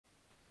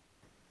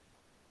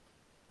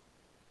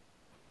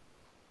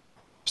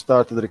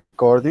Start the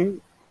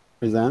recording.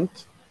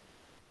 Present.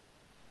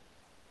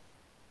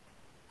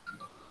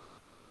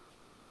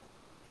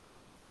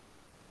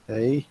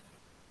 Okay.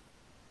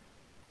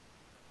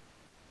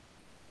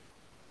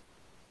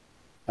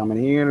 Come in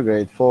here,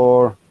 grade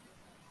 4.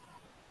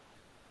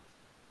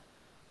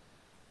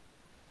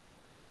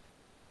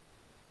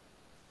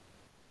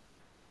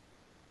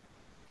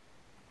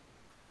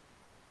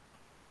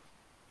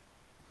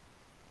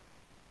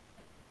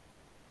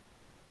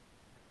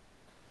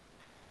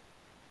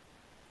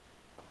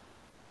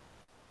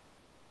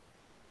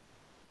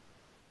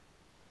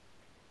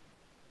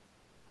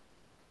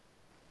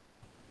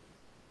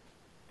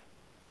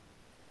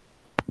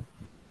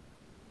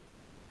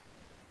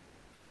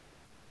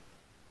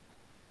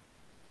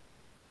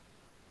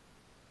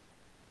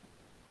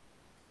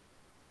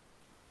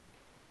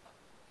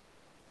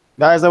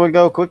 Guys, I will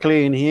go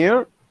quickly in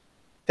here.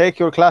 Take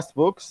your class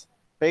books,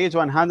 page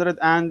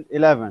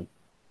 111.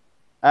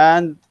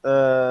 And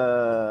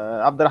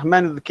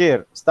Abdurrahman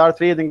al-Dhakir,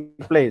 start reading,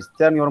 please.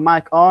 Turn your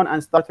mic on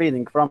and start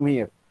reading from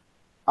here.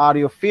 Are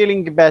you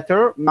feeling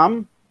better,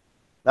 mom?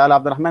 قال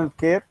Abdurrahman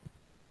al-Dhakir.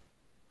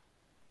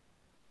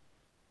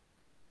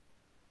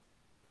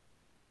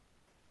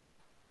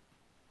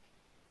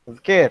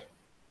 Dhakir.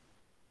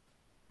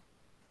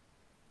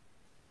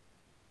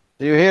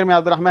 Do you hear me,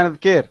 Abdurrahman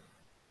al-Dhakir?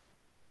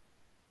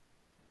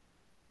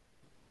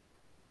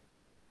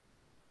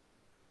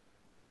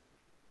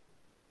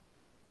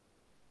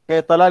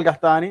 Okay, Talal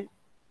Gahtani.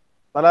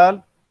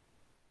 Talal,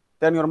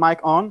 turn your mic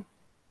on.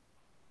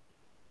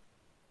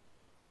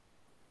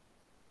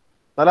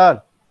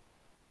 Talal,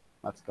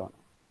 what's going on?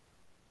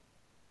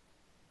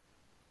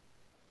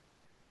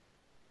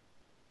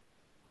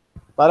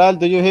 Talal,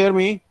 do you hear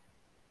me?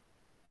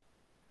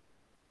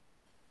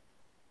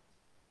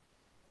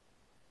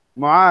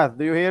 Muaz,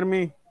 do you hear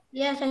me?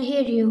 Yes, I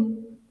hear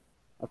you.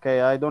 Okay,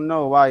 I don't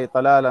know why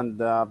Talal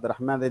and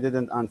Abdurrahman, they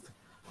didn't answer.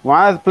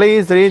 Muaz,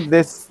 please read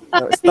this.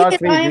 Start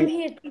reading. I am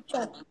here,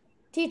 teacher.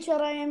 Teacher,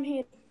 I am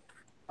here.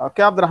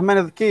 Okay, Abdurrahman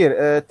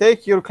al-Dhakir,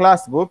 take your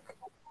class book,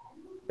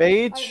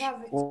 page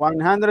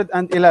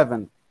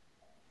 111.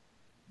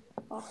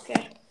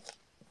 Okay.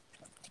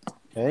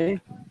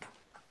 Okay.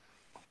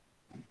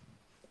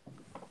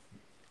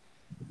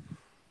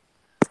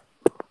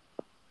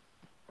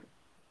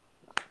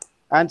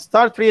 And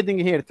start reading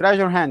here.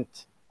 Treasure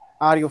hunt.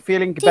 Are you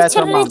feeling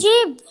better, mom?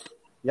 نجيب.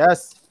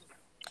 Yes.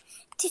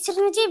 تيتر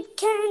نجيب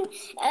كان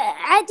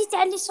عادي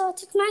تعلي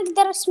صوتك ما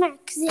أقدر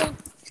أسمعك زين.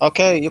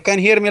 Okay, you can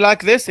hear me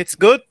like this. It's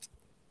good.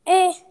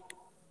 إيه.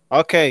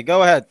 Okay,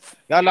 go ahead.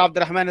 قال عبد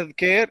الرحمن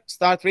الذكير.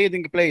 Start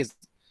reading, please.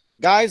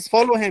 Guys,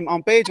 follow him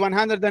on page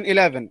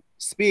 111.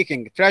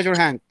 Speaking. Treasure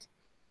hunt.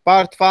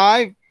 Part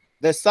 5.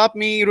 The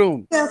Subme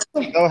room.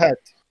 Go ahead.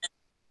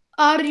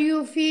 Are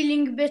you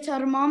feeling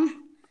better,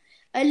 Mom?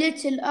 A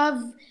little.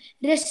 I've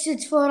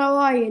rested for a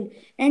while,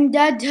 and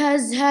Dad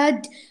has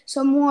had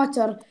some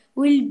water.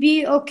 We'll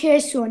be okay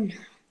soon.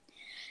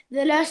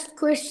 The last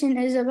question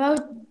is about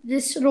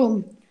this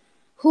room.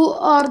 Who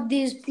are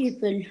these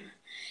people?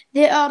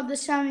 They are the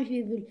Sami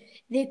people.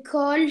 They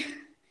call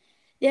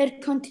their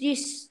country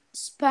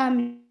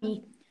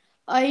Spami.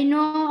 I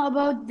know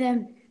about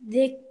them.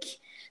 They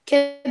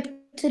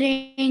kept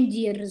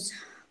reindeers.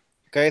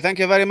 Okay, thank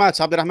you very much,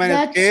 Abdurrahman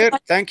al-Dhakir.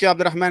 Thank you,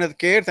 Abdurrahman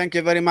al-Dhakir. Thank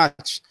you very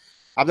much.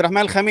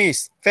 Abdurrahman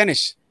al-Khamis,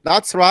 finish.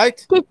 That's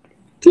right.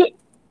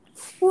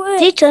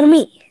 Teacher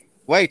me.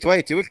 Wait,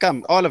 you will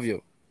come, all of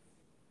you.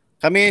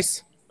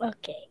 Khamis.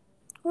 Okay.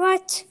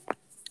 What?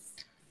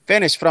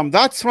 Finish from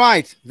that's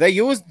right. They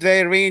used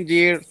their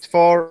reindeer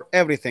for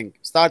everything.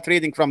 Start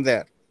reading from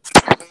there.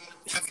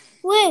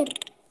 Where?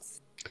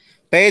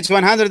 Page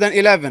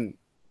 111.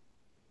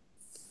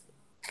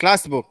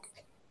 Class book.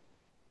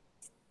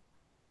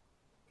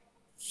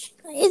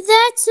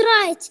 That's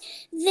right.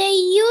 They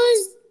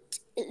used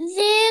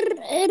their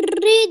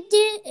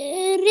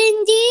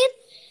reindeer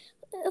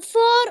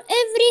for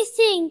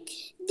everything.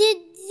 Did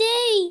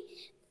they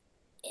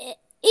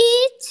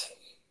eat?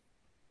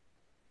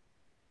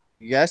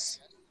 Yes.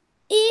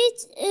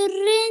 Eat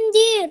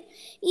reindeer.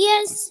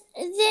 Yes,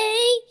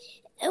 they.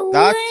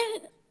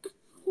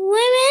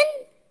 Women.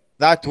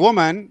 That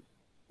woman.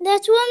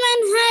 That woman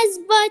has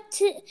but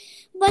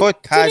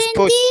put has reindeer.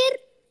 Put.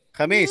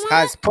 Khamis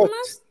has put.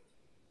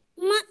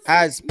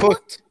 Has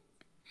put.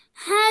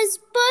 Has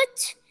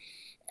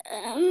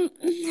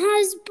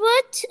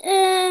put.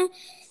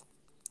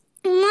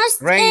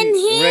 Must in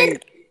here.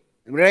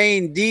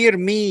 Reindeer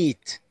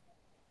meat.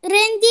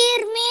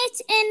 Reindeer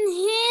meat in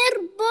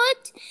here,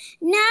 but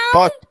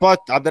now.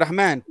 Pot.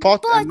 Abdurrahman.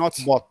 Pot and not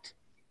bot.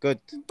 Good.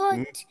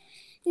 But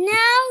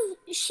now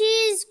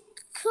she's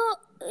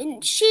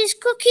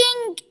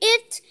cooking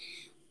it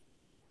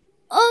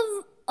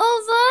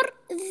over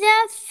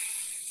the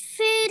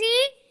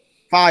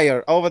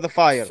fire. Over the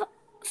fire.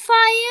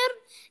 Fire.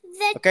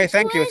 Okay,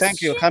 thank you.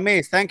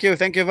 Khamis, thank you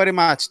very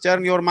much.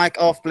 Turn your mic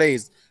off,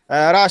 please.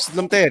 Rashid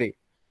Lumteri,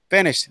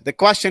 finish. The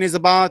question is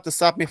about the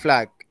Sami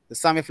flag. The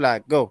Sami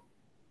flag, go.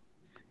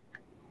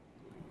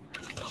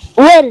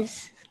 Where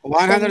is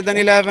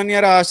 111 يا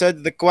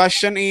راشد. The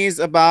question is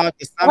about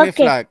the Sami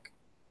Okay. flag.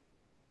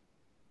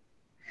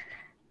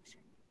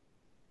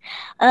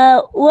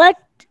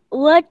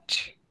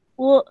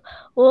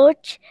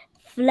 Which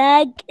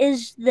flag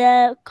is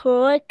the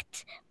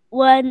correct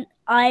one?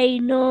 I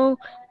know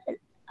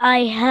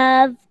I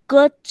have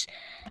got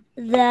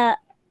the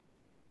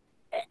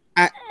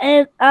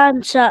A-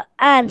 answer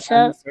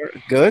Answer.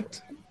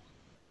 Good.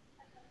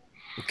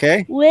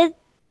 Okay. with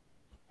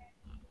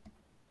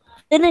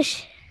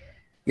finish.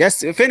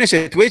 Yes, finish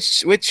it.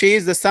 Which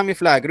is the Sami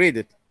flag? Read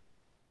it.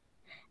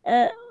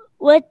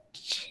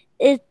 Which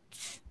it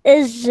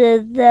is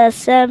the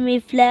Sami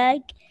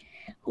flag.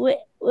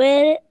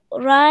 Where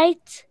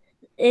right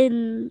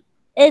in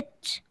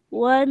it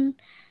one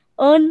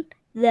on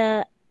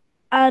the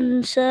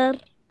answer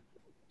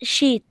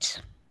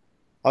sheet.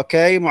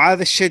 Okay, Muad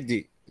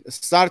al-Shiddi.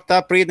 Start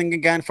up reading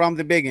again from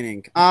the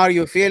beginning. Are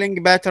you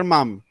feeling better,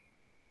 mom?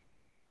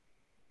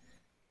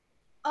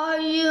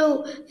 Are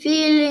you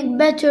feeling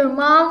better,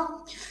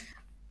 Mom?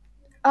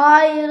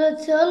 I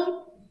little.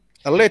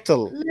 A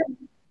little.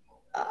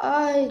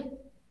 I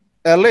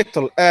A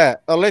little. A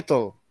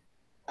little.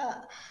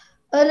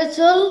 a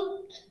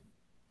little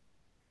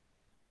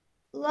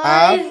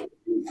Have.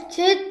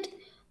 lifted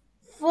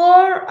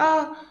for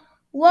a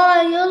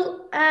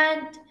while,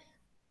 and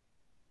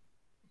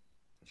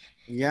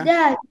Yeah.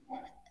 Dad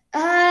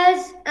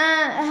has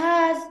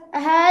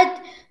had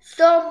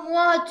some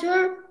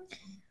water.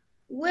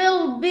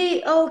 Will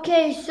be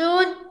okay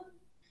soon.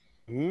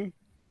 Hmm.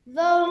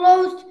 The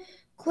last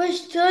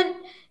question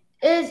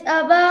is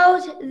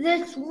about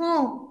this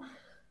room.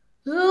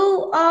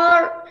 Who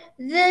are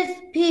these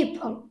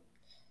people?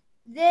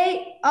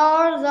 They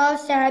are the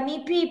Sami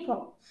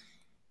people.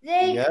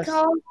 They Yes.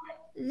 call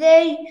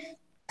they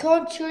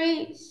country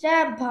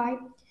Sampai.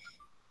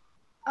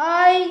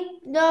 I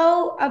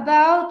know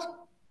about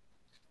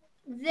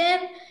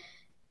them.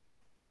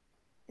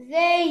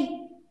 They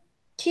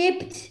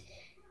kept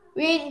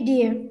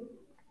reindeer.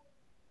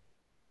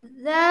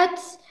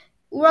 That's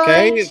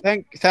Okay.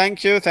 right.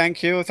 Thank you.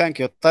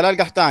 Talal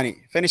Gahtani.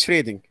 Finish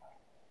reading.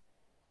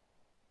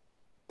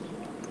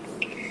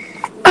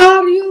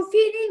 Are you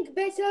feeling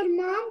better,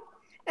 Mom?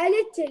 A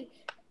little.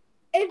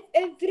 If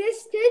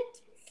rested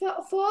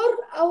for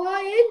a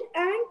while,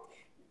 and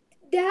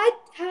Dad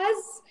has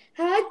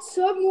had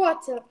some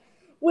water.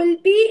 Will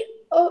be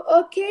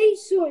okay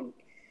soon.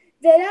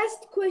 The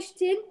last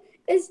question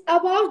is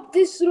about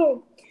this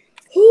room.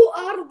 Who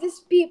are these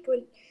people?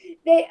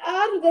 They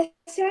are the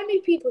Sami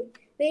people.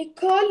 They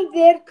call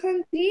their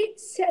country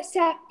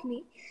Sapmi.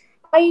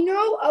 I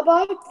know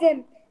about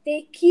them.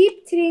 They keep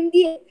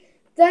reindeer.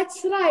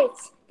 That's right.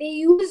 They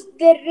use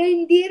their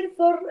reindeer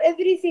for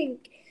everything.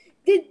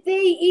 Did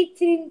they eat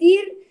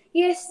reindeer?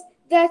 Yes,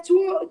 that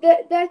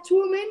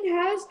woman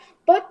has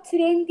put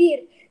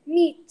reindeer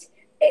meat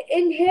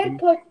in her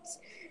pot.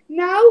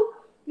 Now,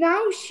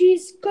 now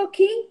she's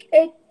cooking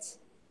it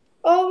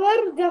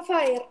over the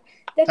fire.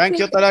 Thank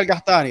you, Talal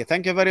Gahtani.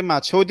 Thank you very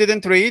much. Who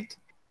didn't read?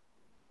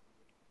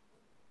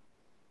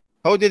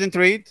 Who didn't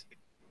read?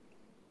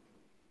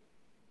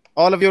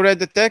 All of you read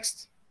the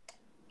text?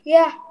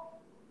 Yeah.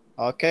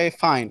 Okay,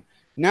 fine.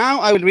 Now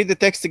I will read the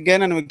text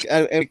again and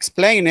I'll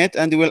explain it,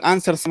 and we will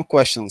answer some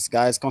questions,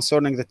 guys,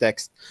 concerning the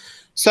text.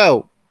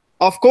 So,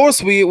 of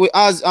course, we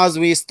as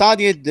we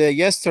studied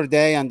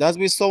yesterday, and as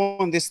we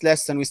saw in this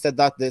lesson, we said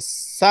that the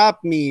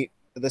Sapmi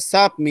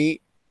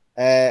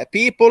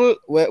people,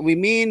 we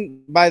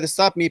mean by the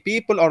Sapmi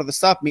people or the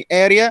Sapmi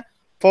area,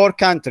 4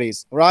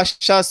 countries: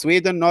 Russia,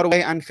 Sweden,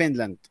 Norway, and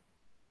Finland,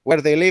 where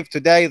they live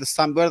today,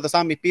 where the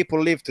Sami people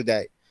live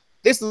today.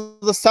 This is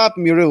the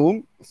Sapmi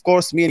room, of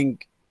course, meaning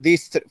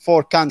these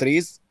 4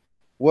 countries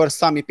where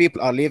Sami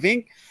people are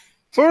living.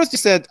 First, he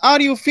said,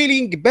 "Are you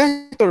feeling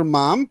better,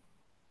 mom?"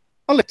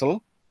 A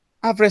little.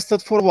 I've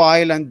rested for a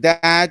while, and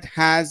Dad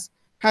has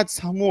had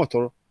some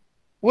water.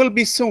 Will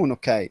be soon,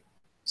 okay.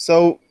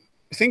 So,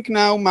 I think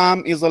now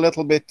mom is a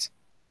little bit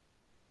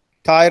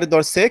tired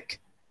or sick.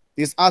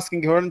 He's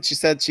asking her, and she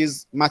said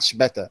she's much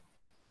better.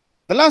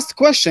 The last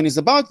question is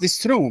about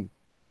this room.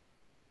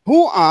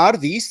 Who are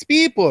these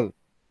people?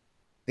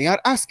 They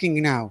are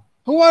asking now.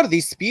 Who are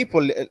these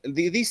people?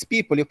 These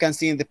people you can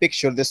see in the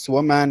picture, this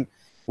woman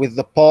with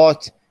the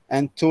pot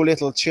and 2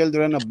 little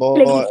children, a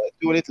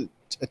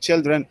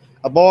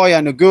boy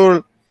and a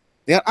girl.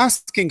 They are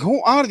asking,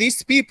 who are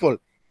these people?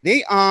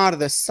 They are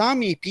the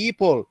Sami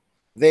people.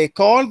 They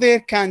call their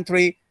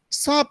country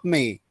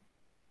Sapmi.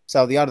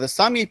 So they are the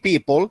Sami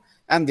people,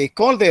 and they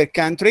call their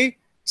country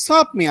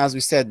Sapmi, as we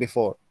said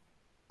before.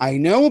 I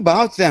know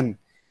about them.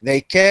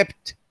 They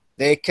kept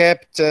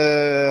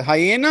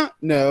hyena?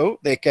 No,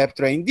 they kept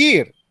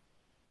reindeer.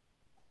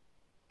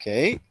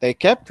 Okay, they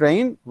kept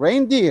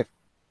reindeer.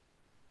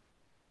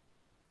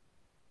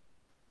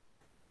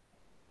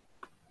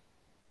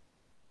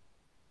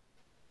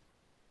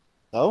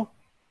 So,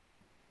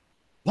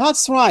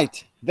 that's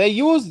right. They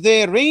used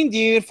their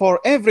reindeer for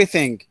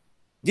everything.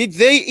 Did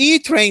they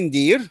eat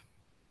reindeer?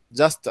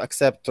 Just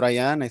accept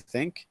Ryan, I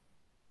think.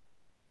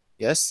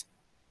 Yes.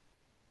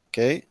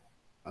 Okay.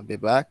 I'll be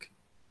back.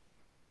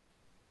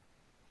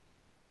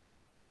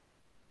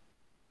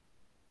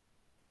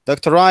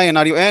 Dr. Ryan,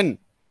 are you in?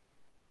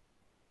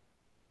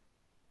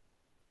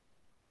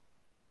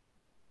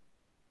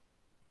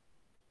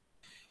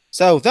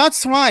 So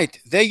that's right.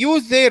 They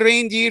use their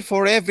reindeer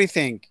for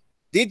everything.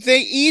 Did they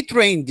eat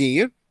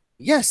reindeer?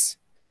 Yes.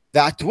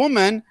 That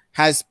woman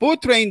has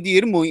put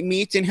reindeer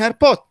meat in her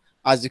pot.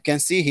 As you can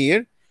see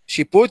here,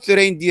 she put the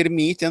reindeer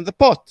meat in the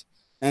pot.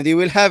 And you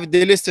will have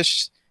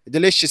delicious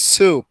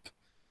soup.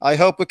 I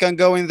hope we can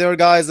go in there,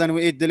 guys, and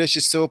we eat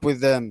delicious soup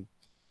with them.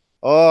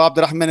 Oh,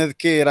 Abdurrahman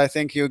al-Kir, I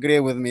think you agree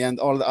with me and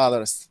all the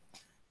others.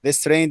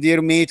 This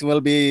reindeer meat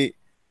will be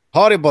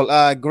horrible.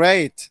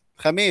 Great.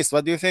 Khamis,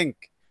 what do you think?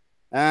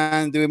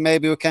 And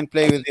maybe we can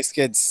play with these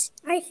kids.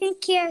 I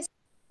think yes.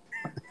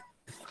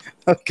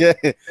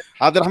 Okay.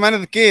 Abdurrahman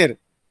al-Kir,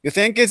 you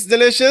think it's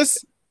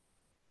delicious?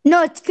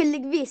 No,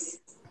 تكلك بيس.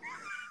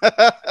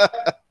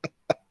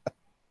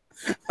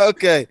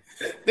 Okay.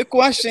 The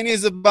question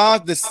is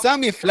about the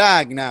Sami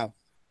flag now.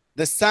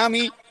 The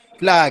Sami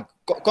flag.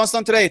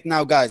 Concentrate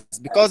now, guys,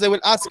 because I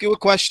will ask you a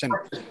question.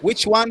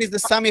 Which one is the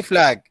Sami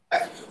flag?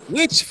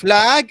 Which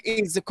flag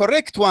is the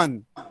correct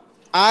one?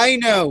 I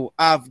know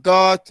I've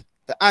got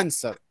the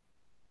answer.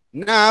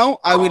 Now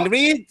I will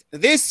read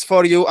this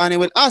for you and I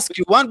will ask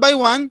you one by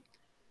one,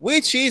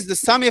 which is the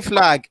Sami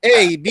flag,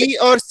 A, B,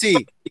 or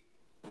C?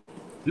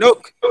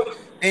 Look,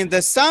 in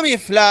the Sami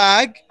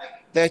flag,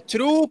 the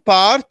true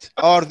part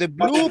or the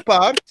blue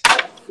part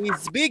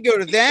is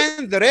bigger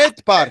than the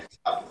red part.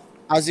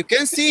 As you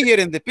can see here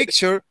in the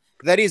picture,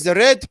 there is a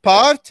red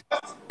part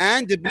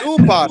and the blue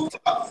part.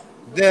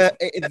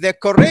 The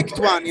correct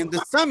one in the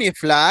Sami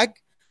flag,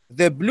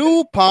 the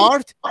blue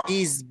part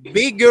is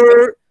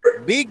bigger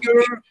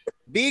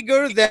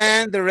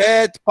than the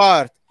red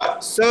part.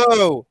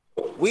 So,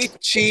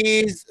 which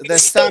is the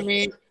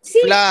Sami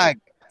flag?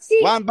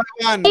 One by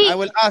one, I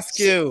will ask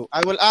you.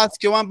 I will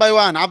ask you one by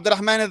one.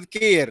 Abdurrahman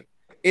al-Kir,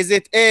 is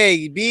it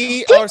A,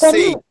 B, or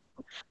C?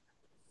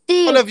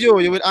 All of you,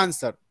 you will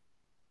answer.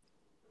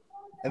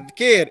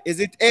 Al-Kir, is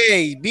it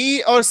A,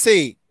 B, or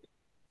C?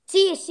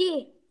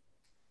 C.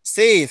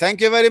 C. Thank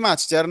you very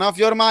much. Turn off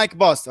your mic,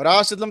 boss.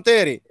 Rashid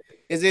Lamteri,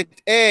 is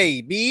it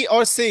A, B,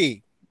 or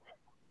C?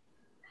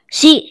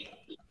 C.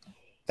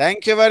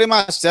 Thank you very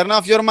much. Turn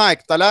off your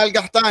mic. Talal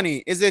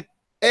Gahtani, is it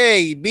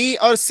A, B,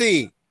 or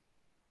C?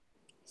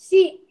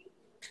 C.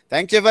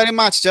 Thank you very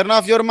much. Turn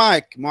off your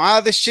mic.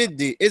 Muad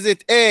al-Shiddi, is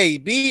it A,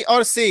 B,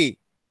 or C?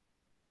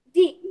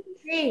 D.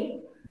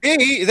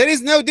 D. There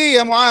is no D,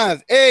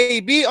 Muad. A,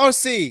 B, or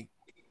C?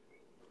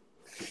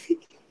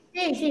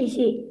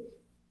 C.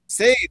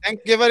 C.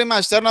 Thank you very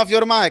much. Turn off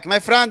your mic. My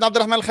friend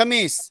Abdurrahman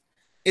al-Khamis,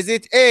 is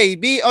it A,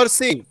 B, or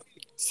C?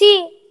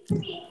 C.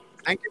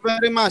 Thank you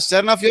very much.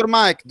 Turn off your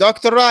mic.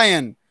 Dr.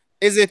 Ryan,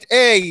 is it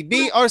A,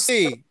 B, or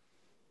C?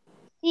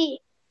 C.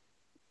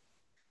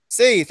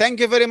 C. Thank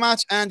you very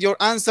much. And your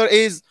answer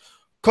is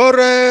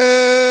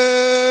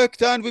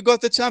correct. And we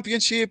got the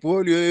championship.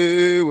 Well,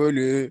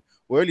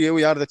 yeah,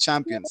 we are the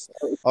champions.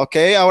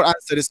 Okay, our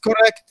answer is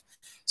correct.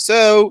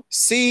 So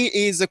C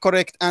is the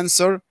correct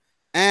answer.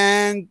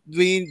 And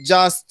we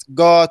just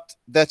got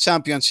the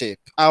championship.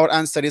 Our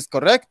answer is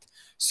correct.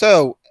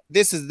 So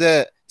this is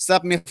the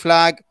Sami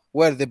flag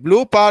where the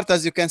blue part,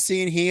 as you can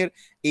see in here,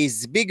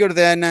 is bigger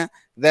than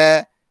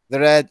the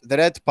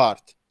red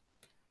part.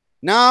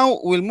 Now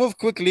we'll move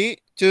quickly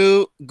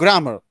to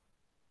grammar.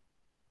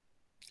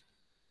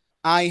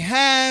 I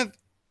have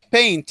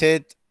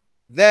painted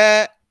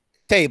the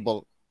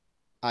table.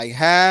 I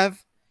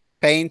have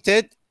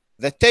painted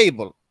the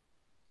table.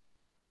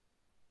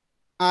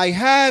 I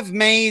have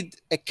made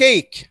a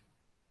cake.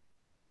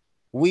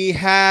 We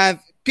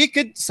have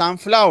picked some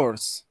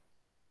flowers.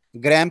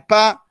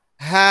 Grandpa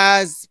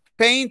has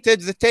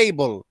painted the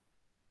table.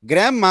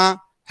 Grandma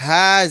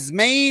has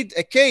made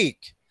a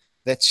cake.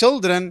 The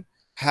children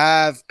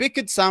have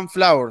picked some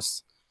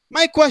flowers.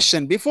 My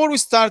question, before we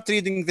start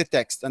reading the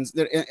text and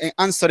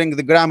answering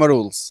the grammar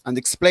rules and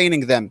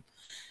explaining them,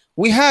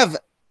 we have,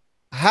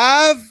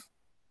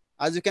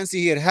 as you can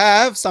see here,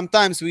 have,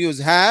 sometimes we use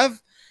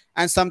have,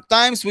 and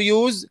sometimes we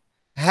use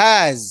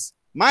has.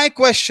 My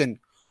question,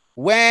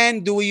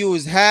 when do we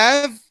use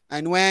have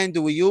and when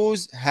do we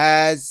use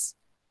has?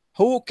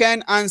 Who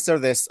can answer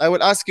this? I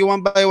will ask you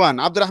one by one.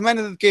 Abdurrahman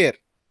al-Kir,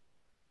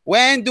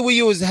 when do we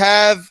use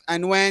have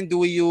and when do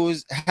we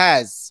use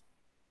has?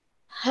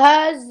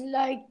 Has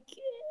like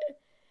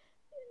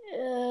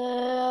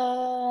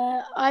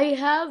I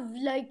have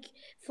like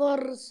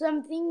for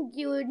something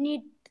you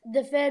need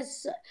the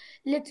first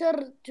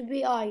letter to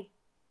be I.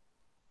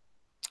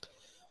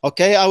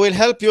 Okay, I will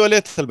help you a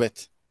little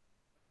bit.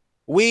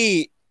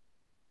 One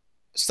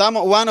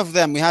of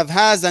them, we have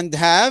has and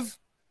have.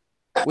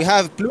 We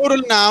have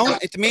plural noun,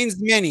 it means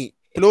many.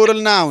 Plural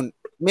noun,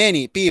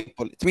 many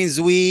people. It means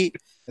we,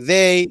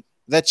 they,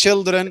 the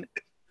children.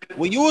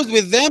 We use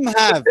with them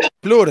have,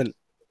 plural.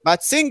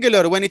 But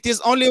singular, when it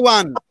is only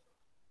one,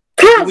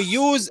 we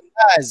use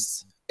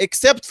as,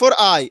 except for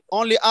I.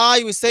 Only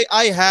I, we say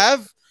I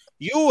have,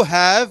 you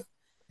have,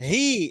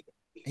 he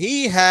he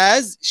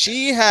has, she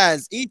has,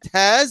 it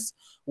has,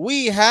 we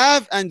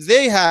have, and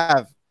they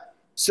have.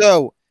 So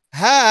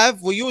have,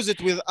 we use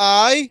it with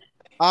I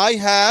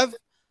have,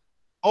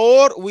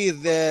 or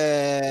with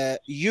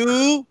you,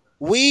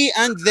 we,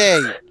 and they.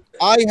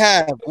 I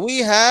have, we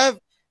have,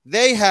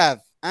 they have,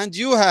 and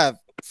you have.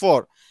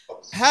 4.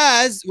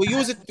 Has, we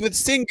use it with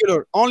singular,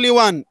 only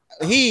one.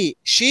 He,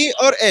 she,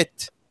 or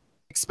it.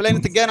 Explain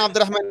it again,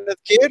 Abdurrahman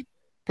Adkir,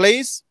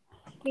 please.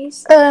 Please.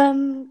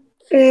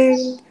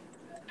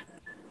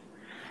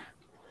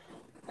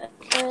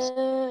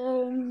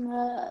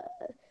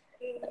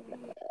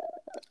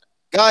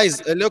 Guys,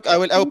 look, I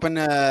will open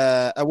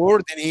a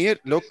word in here.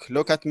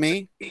 Look at me.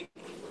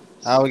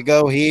 I will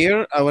go here.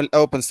 I will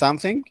open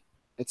something.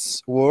 It's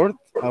word.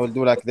 I will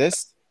do like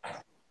this.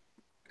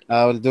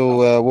 I will do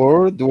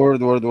word.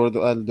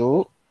 I'll do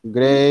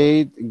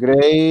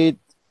grade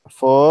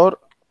 4.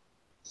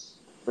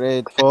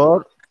 Grade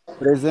 4.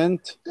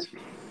 Present.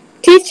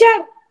 Teacher.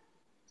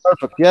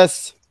 Perfect.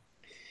 Yes.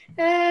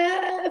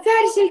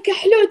 فارس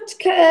الكحلوت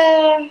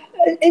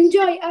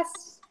enjoy us.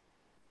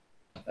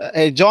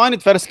 Hey,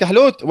 joined Faris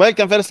Kahlout.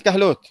 Welcome, Faris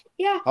Kahlout.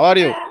 Yeah. How are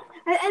you?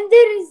 And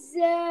there is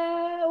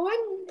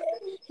one.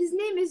 His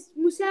name is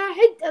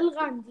مساعد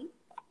الغامدي.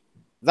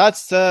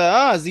 That's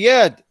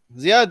Ziad.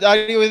 Ziad,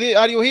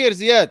 are you here,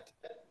 Ziad?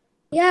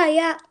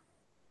 Yeah.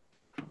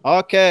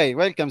 Okay,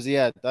 welcome,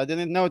 Ziad. I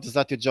didn't notice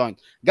that you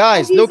joined.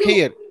 Guys, look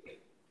here.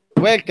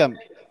 Welcome.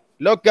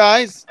 Look,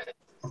 guys.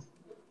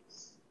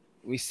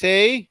 We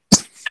say,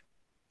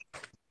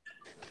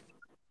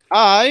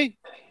 I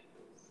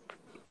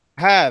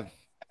have.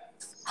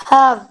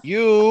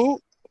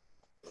 You.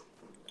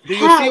 Do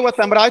you see what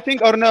I'm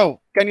writing or no?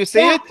 Can you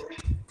see it?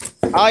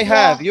 I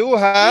have. You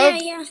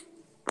have. Yeah.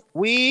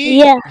 We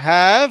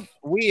have.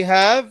 We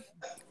have.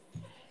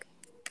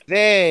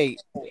 They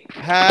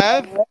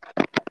have.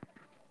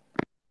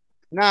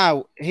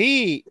 Now,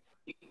 he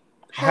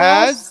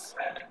has.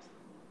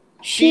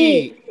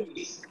 She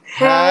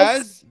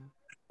has.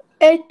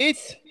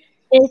 It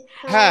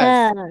has.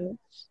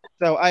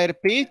 So I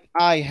repeat,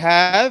 I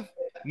have,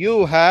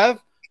 you have,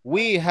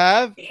 we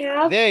have,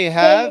 they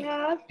have,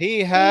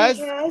 he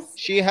has,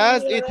 she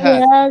has, it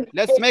has.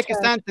 Let's make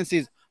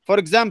sentences. For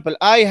example,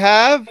 I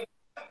have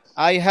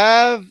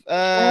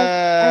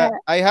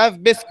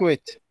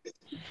biscuit.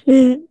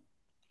 You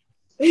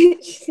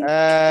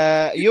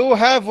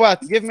have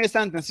what? Give me a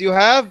sentence. You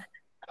have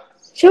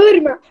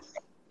shawarma.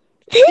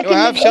 You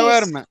have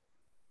shawarma.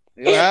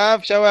 You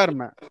have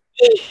shawarma.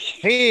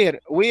 Here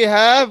we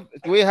have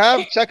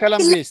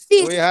chakalambis.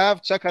 We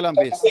have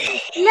chakalambis.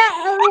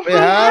 We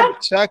have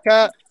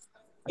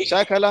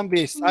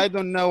chakalambis. I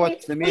don't know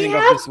what's the meaning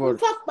of this word.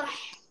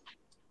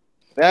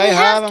 They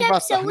have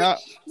مفطح. No.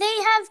 They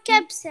have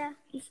kabsa.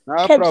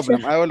 No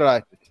problem. I will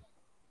write it.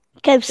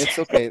 It's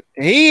okay.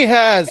 He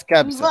has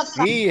kabsa.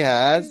 He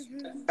has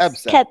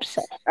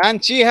kabsa.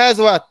 And she has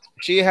what?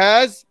 She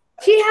has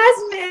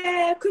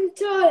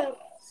controller.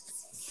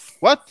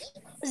 What?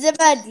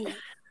 Zabadi.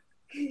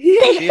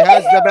 She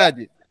has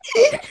zabadi.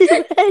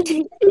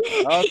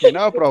 Okay,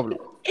 no problem.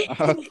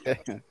 Okay.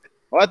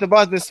 What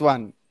about this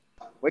one?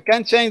 We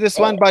can change this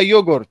one by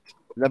yogurt.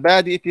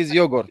 Zabadi, it is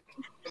yogurt.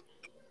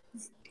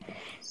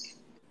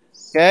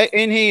 Okay,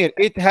 in here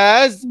it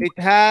has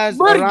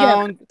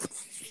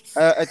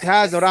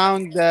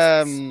round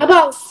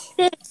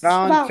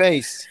round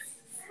face.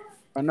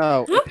 Oh,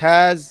 no, it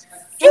has.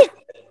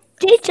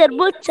 Teacher,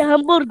 put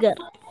hamburger.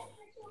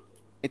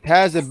 It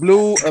has a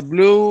blue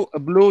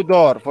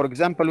door. For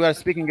example, we are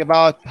speaking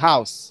about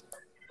house.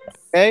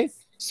 Okay,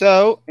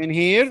 so in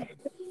here,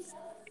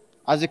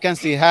 as you can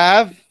see,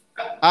 have,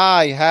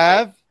 I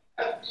have,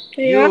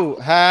 you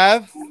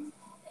have,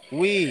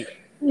 we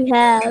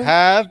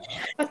have,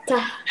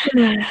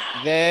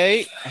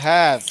 they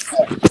have.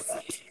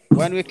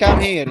 When we come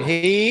here,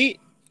 he,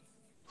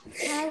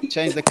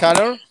 change the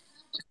color.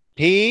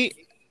 He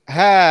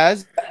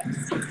has,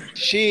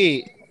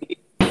 she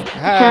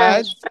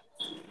has,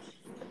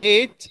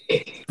 it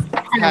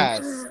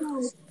has.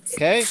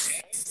 Okay.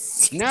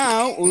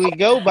 Now we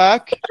go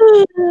back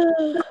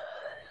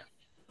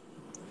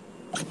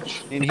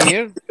in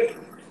here.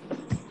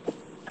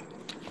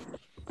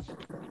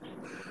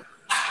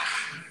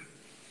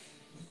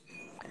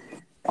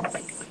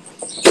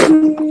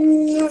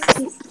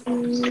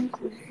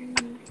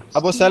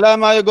 Abu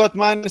Salama, you got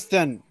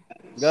 -10.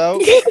 Go.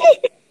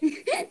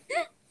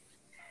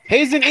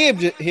 He's in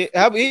Egypt. He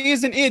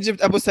is in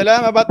Egypt, Abu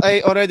Salama, but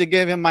I already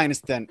gave him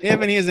 -10.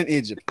 Even he is in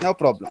Egypt. No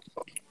problem.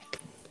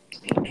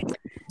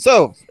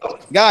 So,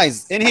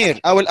 guys, in here,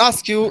 I will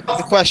ask you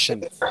the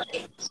question.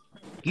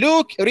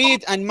 Look,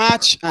 read, and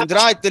match, and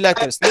write the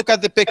letters. Look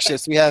at the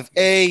pictures. We have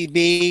A,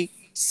 B,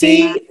 C,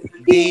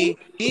 D,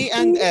 E,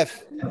 and F.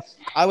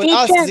 I will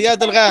ask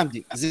Ziad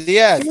Al-Ghamdi.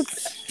 Ziad.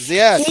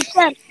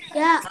 Teacher.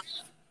 Yeah.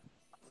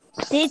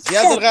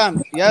 Ziad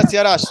Al-Ghamdi. Yes,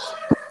 Yarash.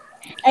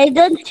 I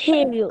don't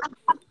hear you.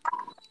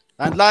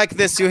 And like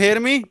this, you hear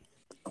me?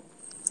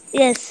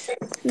 Yes.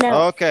 No.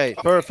 Okay,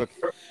 perfect.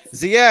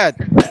 Ziad,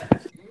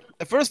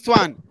 The first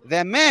one,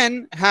 the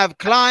men have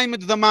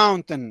climbed the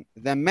mountain.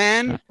 The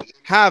men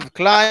have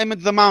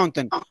climbed the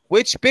mountain.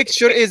 Which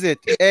picture is it?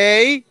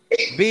 A,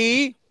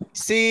 B,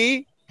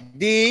 C,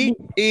 D,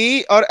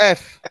 E, or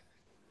F?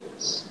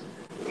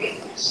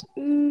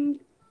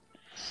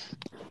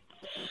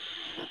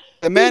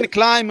 The men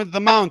climbed the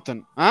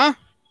mountain. Huh?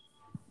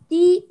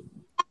 D.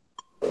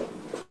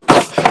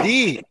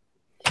 D.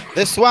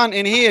 This one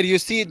in here, you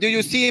see, do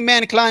you see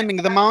men climbing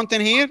the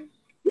mountain here?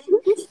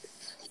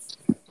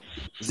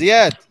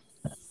 Ziad.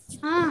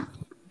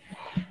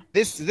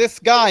 This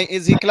guy,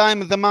 is he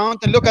climbing the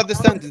mountain? Look at the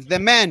sentence. The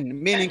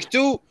men, meaning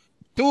two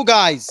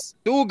guys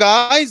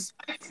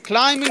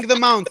climbing the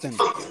mountain.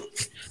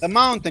 The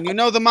mountain, you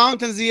know the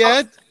mountain,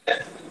 Ziad?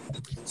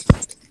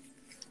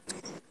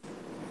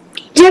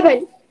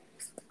 Jabal.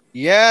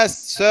 Yes.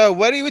 So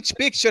which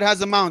picture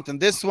has a mountain?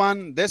 This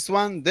one, this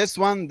one, this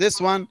one,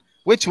 this one.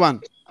 Which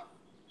one?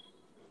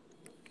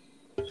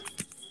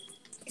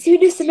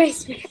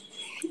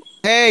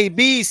 A,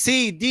 B,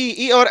 C, D,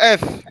 E, or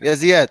F? Ya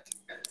Ziad.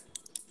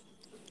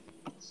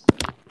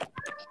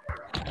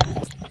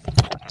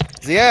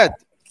 Ziad,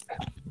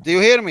 do you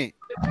hear me?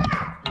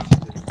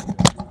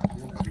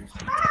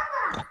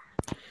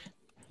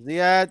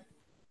 Ziad,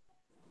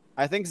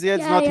 I think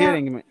Ziad's not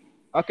hearing me.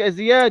 Okay,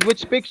 Ziad,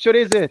 which picture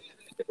is it?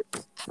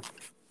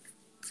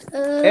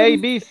 A,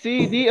 B,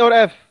 C, D, or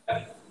F?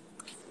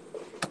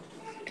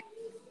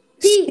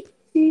 D.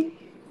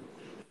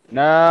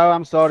 No,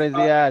 I'm sorry,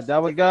 Ziad. I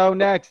will go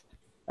next.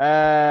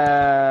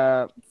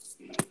 Faris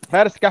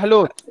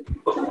Kahlout.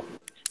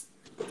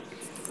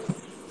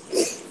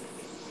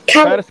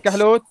 Faris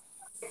Kahlout.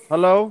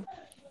 Hello.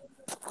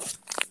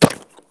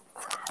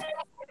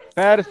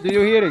 Faris, do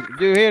you hear it?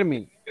 Do you hear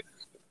me?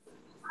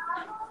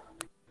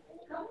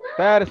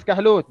 Faris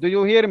Kahlout, do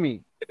you hear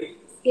me?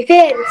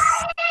 Faris.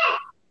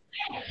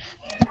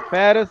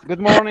 Faris, good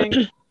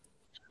morning.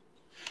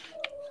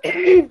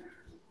 Good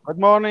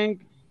morning.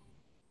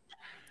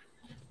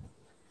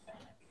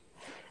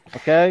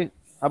 Okay.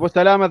 Abu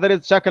Salama, there is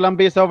Shakal and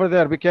Beast over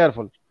there. Be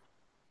careful.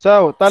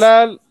 So,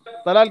 Talal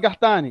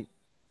Gahtani.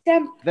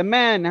 The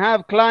men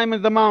have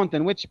climbed the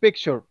mountain. Which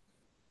picture?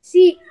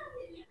 C.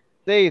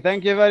 C.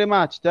 Thank you very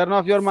much. Turn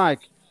off your mic.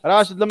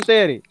 Rashid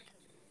Lamteri.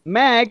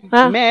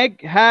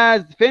 Meg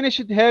has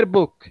finished her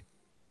book.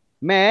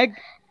 Meg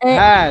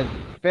has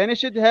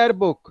finished her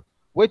book.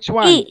 Which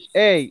one? E.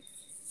 A.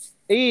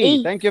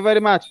 E. Thank you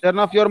very much. Turn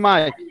off your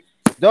mic.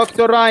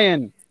 Dr.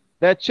 Ryan.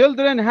 The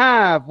children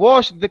have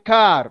washed the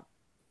car.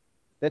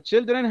 The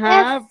children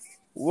have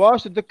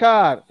washed the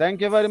car.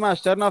 Thank you very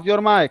much. Turn off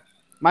your mic.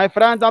 My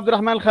friend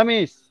Abdurrahman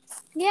Khamis.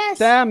 Yes.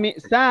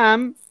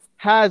 Sam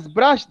has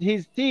brushed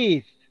his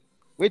teeth.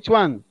 Which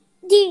one?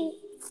 D.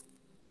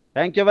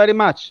 Thank you very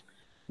much.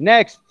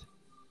 Next.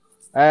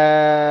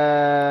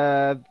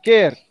 Abdurrahman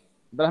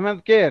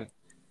Khair.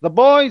 The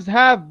boys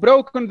have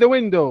broken the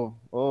window.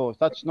 Oh,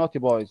 such naughty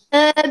boys.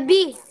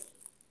 B.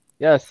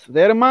 Yes,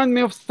 they remind me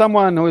of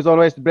someone who is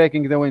always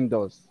breaking the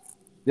windows.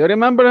 Do you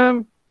remember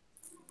him?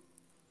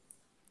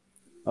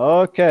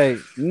 Okay,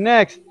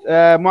 next.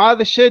 Muad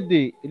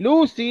al-Shiddi.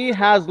 Lucy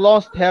has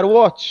lost her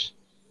watch.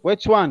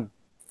 Which one?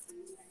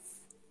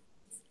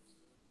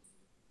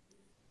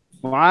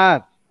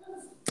 Muad.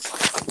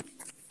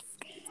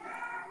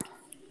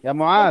 Yeah,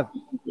 Muad.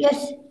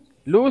 Yes.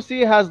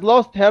 Lucy has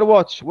lost her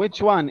watch.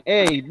 Which one?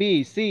 A,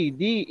 B, C,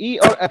 D, E,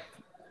 or F?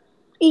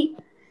 E.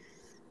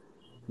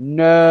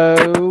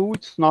 No,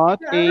 it's not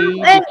E.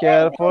 Be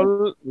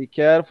careful. Be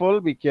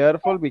careful. Be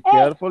careful. Be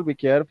careful. Be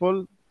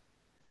careful.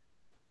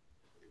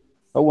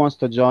 Who wants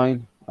to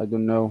join? I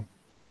don't know.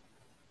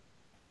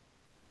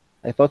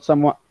 I thought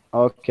someone.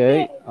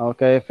 Okay.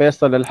 Okay.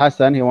 Faisal Al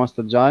Hassan, he wants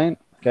to join.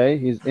 Okay.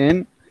 He's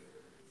in.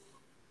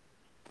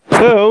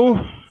 So,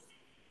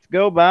 let's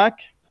go back.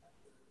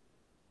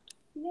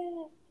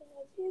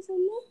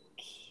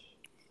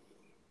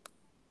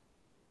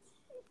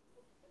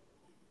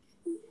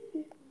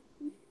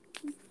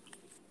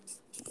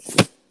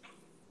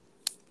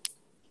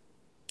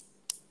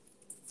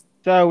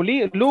 So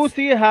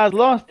Lucy has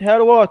lost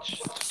her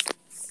watch.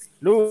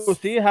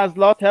 Lucy has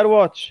lost her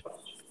watch.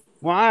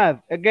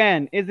 Muad,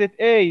 again, is it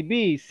A,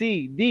 B,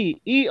 C, D,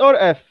 E, or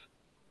F?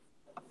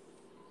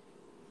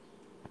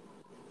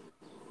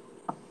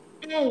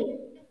 A.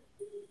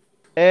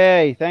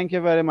 A, thank you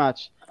very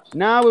much.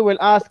 Now we will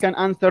ask and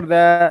answer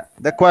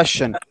the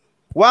question.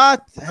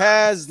 What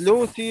has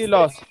Lucy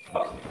lost?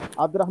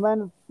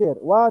 Abdurrahman,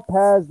 what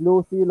has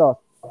Lucy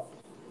lost?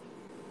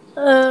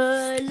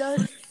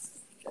 Lost.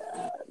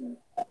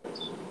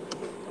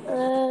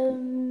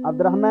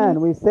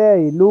 Abdurrahman, we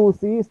say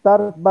Lucy,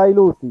 start by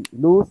Lucy.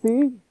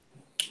 Lucy.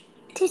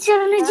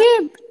 Teacher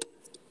Najib.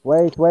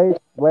 Wait.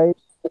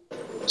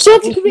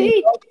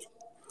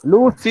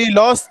 Lucy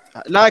lost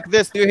like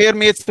this. Do you hear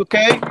me? It's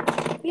okay?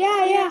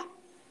 Yeah.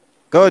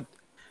 Good.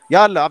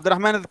 Yalla,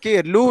 Abdurrahman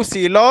al-Dhakir.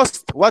 Lucy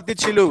lost. What did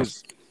she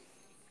lose?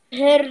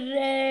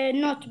 Her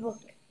notebook.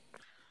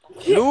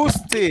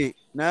 Lucy.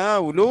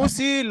 No,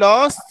 Lucy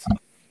lost.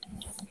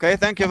 Okay,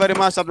 thank you very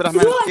much,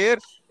 Abdurrahman al-Dhakir.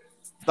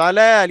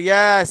 Talal,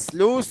 yes.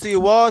 Lucy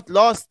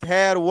lost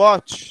her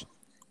watch.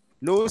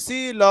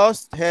 Lucy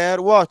lost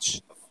her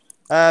watch.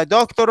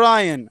 Dr.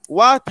 Ryan,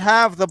 what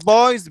have the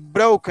boys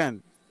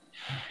broken?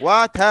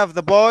 What have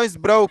the boys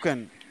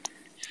broken?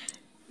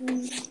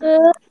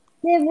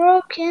 They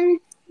broken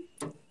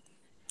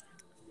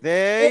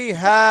They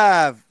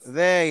have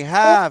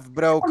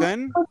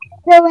broken.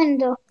 the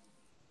window.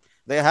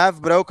 They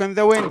have broken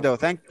the window.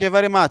 Thank you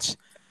very much.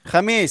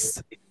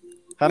 Khamis,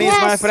 my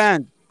Yes.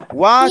 friend.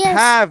 What Yes.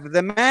 have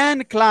the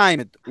man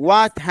climbed?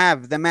 What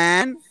have the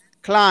man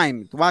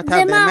climbed? What The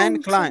have the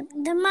man climbed?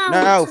 mountain. The No,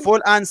 mountain.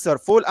 full answer.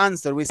 Full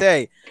answer. We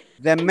say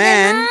the The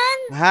man man.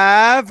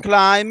 have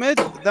climbed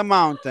the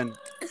mountain.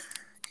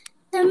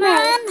 The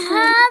man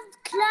have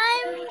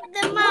climbed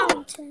the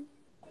mountain.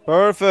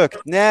 Perfect.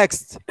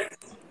 Next.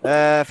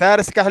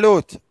 Faris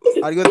Kahlout.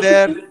 Are you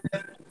there?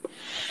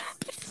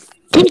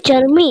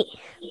 Teacher, me.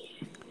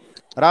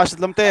 Rashid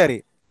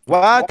Lamteri.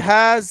 What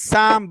has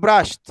Sam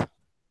brushed?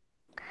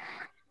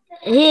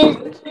 Here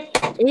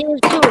too.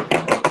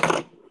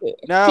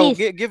 No,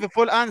 Teeth. give a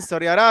full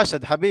answer, ya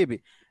Rashid,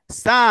 Habibi.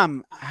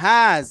 Sam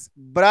has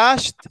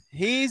brushed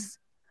his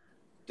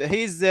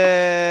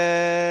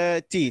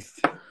teeth.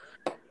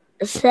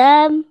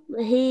 Sam,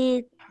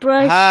 he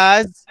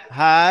Has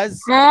has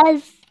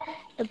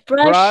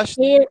brushed brushed.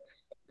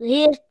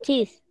 his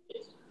teeth.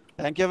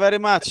 Thank you very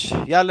much.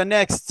 Yalla,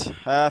 next.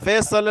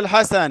 Faisal Al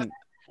Hassan.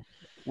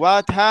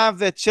 What have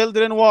the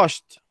children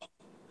washed?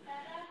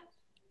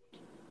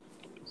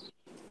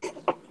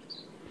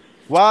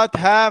 What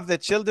have the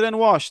children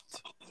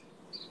washed?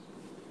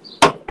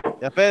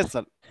 Ya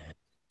Faisal.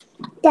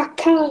 The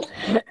car.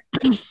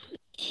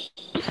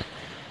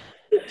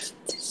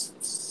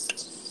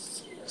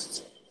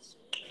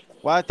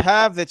 What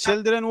have the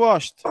children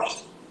washed?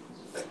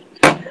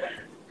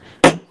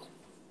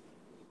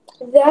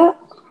 The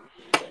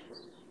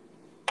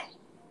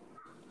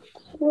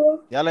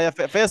Yalla, ya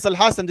Faisal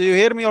Hassan, do you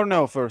hear me or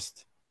no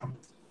first?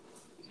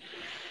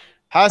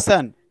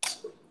 Hassan.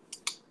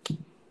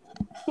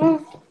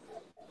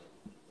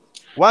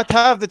 What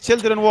have the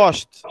children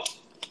washed?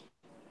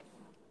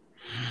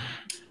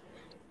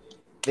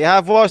 They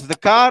have washed the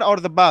car or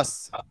the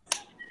bus?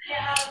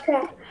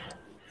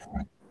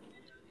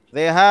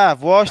 They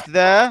have washed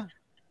the.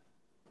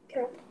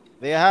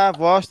 They have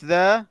washed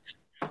the.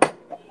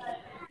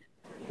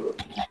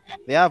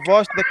 They have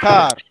washed the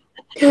car.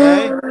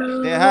 Okay.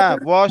 They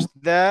have washed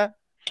the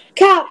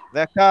car.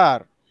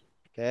 car.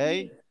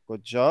 Okay.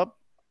 Good job.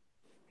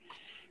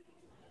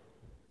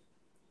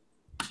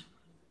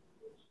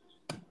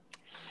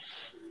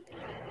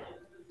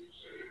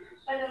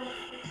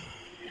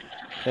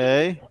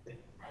 Okay.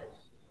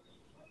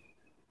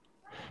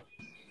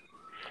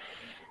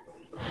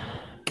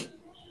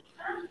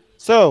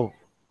 So,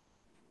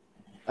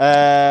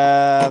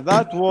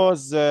 that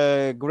was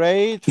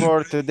great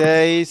for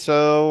today.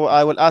 So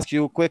I will ask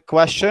you a quick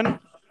question.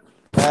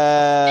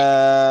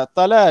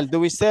 Talal, do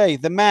we say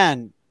the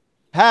man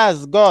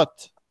has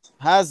got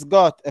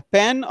a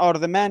pen or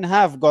the man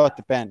have got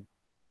a pen?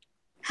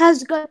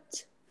 Has got.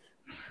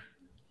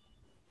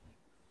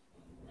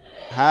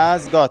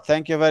 Has got.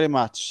 Thank you very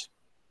much.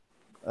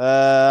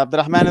 عبد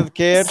الرحمن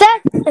الذكير.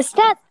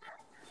 أستاذ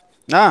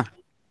نعم.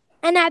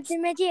 أنا عبد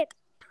المجيد.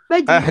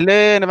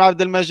 أهلين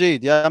بعبد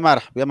المجيد. يا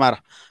مرحب يا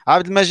مرحب.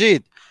 عبد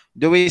المجيد,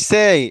 do we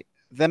say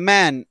the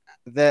man,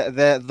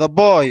 the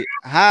boy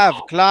have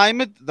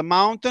climbed the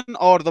mountain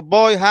or the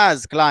boy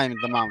has climbed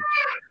the mountain?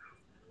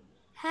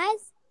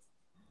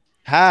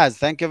 Has.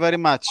 Thank you very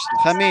much.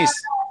 Khamis,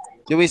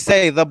 do we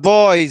say the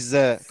boys,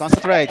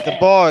 concentrate, the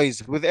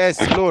boys with S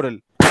plural,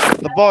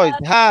 the boys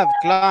have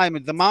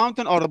climbed the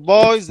mountain or the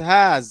boys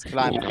has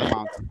climbed the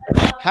mountain?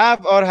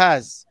 Have or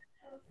has?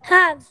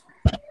 Have.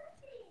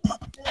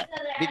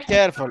 Be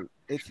careful.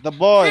 It's the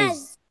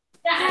boys.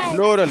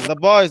 Plural. The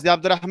boys, the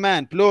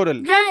Abdurrahman.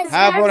 Plural.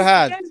 Have or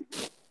has?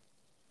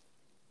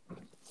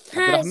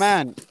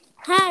 Abdurrahman.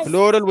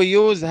 Plural, we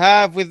use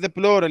have with the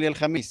plural, Yal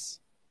Khamis.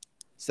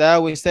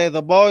 So we say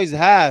the boys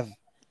have.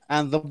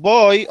 And the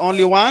boy,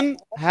 only one,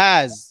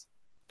 has.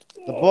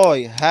 The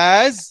boy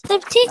has. The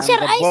teacher,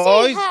 the I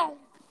boys, say have.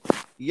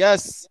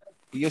 Yes.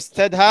 You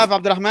said have,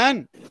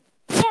 Abdurrahman?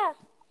 Yeah.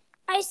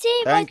 I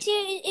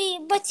say,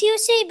 but you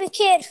say be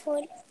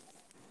careful.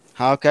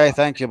 Okay,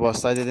 thank you,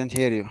 boss. I didn't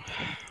hear you.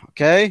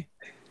 Okay.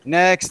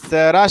 Next,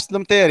 Rashid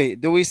Lamteri.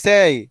 Do we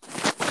say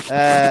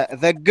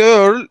the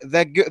girl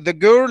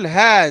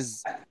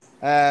has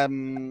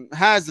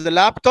the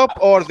laptop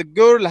or the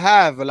girl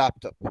have a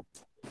laptop?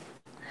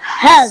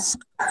 Has.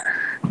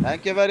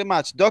 Thank you very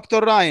much.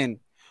 Dr. Ryan,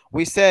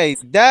 we say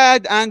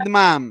dad and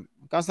mom.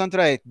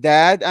 Concentrate.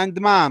 Dad and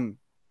mom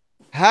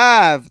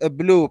have a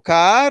blue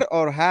car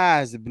or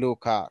has a blue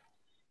car?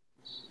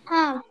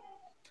 Have.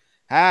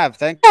 Have.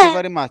 Thank you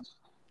very much.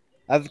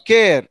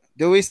 Adhkir,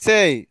 do we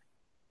say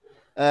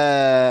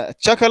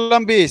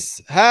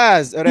Chakalambis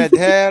has red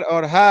hair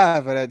or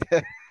have red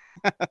hair?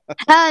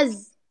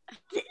 Has.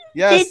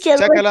 Yes, Teacher,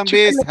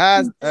 Chakalambis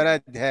has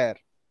red hair.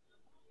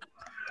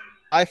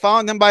 I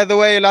found him, by the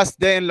way, last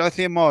day in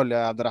Al-Uthim Mall,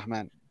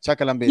 Abdurrahman.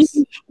 Chuckle and peace.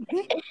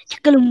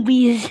 Chuckle and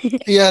peace.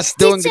 Yes,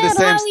 doing the Teacher,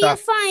 same how you stuff.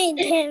 find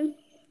him?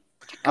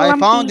 I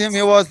found him.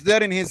 He was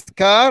there in his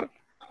car,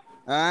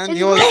 and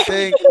he was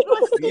saying,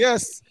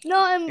 yes, No,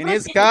 in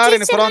his car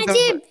in Teacher front of.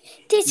 Najib,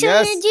 Teacher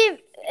Yes. Najib,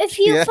 if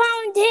you Yes.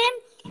 found him,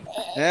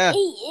 Yeah.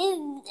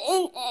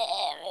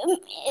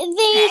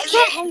 they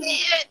can.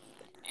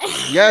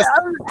 Yes.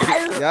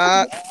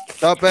 Yeah.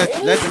 Stop it.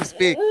 Let him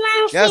speak.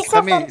 ما في Yes,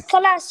 خطر خميس.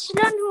 خلاص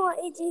شلون هو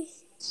يجي؟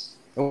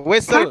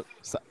 Whistle.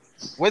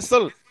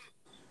 Whistle.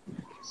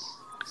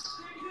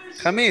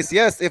 Khamis,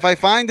 yes, if I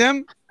find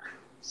him.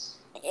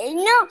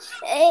 No,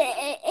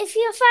 if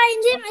you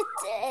find him,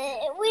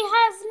 we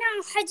have now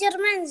حجر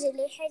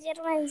منزلي.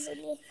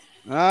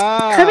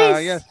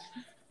 Yes.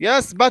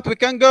 Yes, but we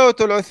can go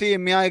to Al-Uthim.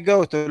 May I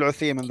go to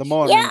Al-Uthim in the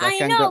morning? Yeah,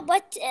 I know,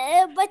 but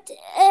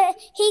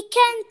he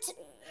can't.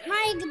 ما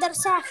يقدر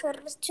سافر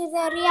to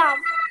the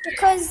Riyadh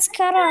because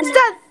Corona.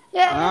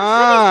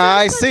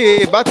 I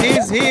see, but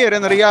he's here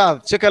in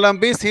Riyadh. Chickal and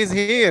Beast, he's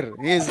here.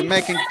 He's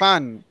making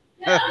fun.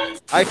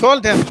 I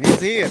called him.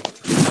 He's here.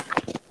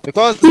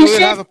 Because we will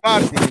have a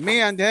party.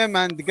 Me and him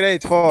and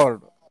grade 4.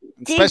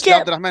 Especially Teacher.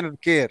 Abdurrahman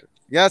al-Kir.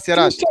 Yes,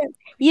 Yarash. Teacher,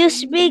 you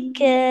speak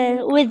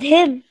with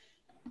him.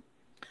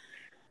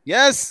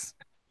 Yes.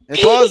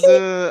 It was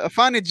a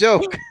funny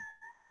joke.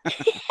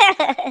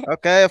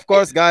 Okay, of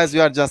course, guys, we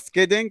are just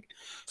kidding.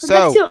 So,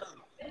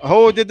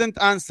 who didn't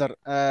answer?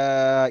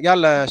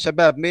 يلا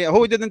شباب,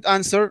 who didn't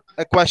answer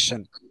a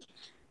question?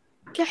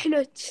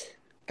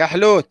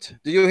 كحلوت.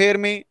 Do you hear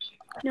me?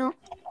 No.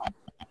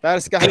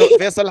 فارس كحلوت.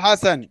 فيصل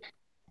حسن.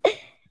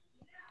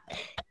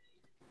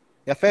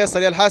 يا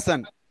فيصل يا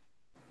الحسن.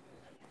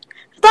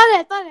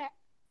 طلع.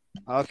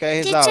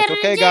 Okay, he's out.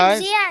 Okay,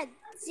 guys.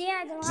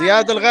 زياد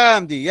زياد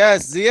الغامدي. Yes,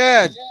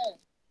 زياد.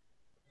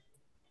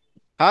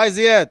 Hi,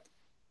 زياد.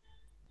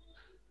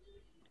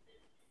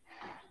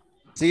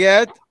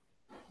 زياد.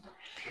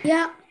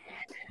 Yeah.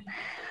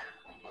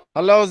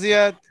 Hello,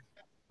 Ziyad.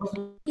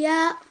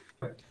 Yeah.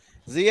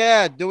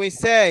 Ziyad, do we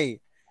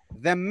say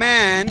the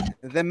man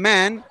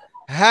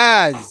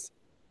has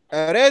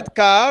a red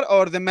car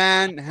or the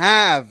man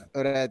have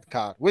a red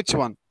car? Which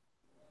one?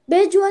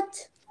 Page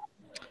what?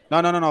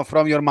 No,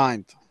 from your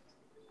mind.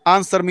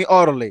 Answer me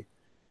orally.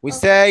 We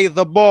say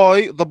the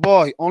boy,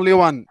 only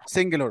one,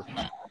 singular,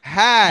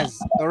 has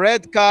a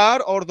red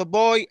car or the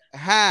boy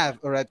have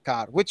a red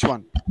car? Which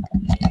one?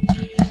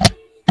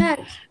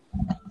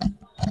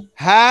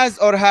 Has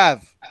or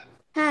have?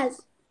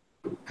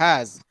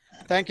 Has.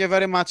 Thank you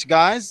very much,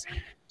 guys.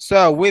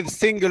 So with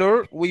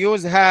singular, we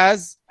use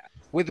has.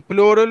 With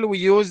plural, we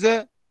use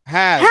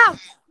have.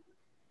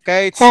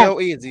 Okay, it's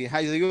so easy.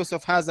 The use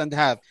of has and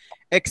have.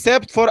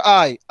 Except for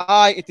I.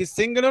 It is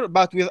singular,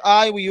 but with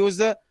I, we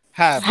use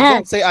have.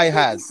 Don't say I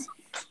has.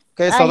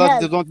 Okay, so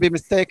that don't be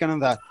mistaken on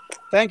that.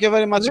 Thank you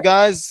very much,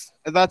 guys.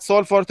 That's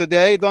all for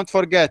today. Don't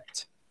forget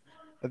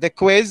the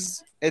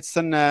quiz. It's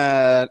an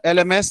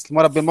LMS,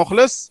 مربي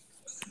مخلص.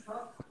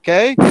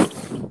 Okay.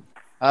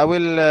 I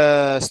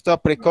will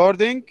stop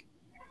recording.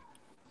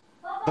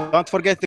 Don't forget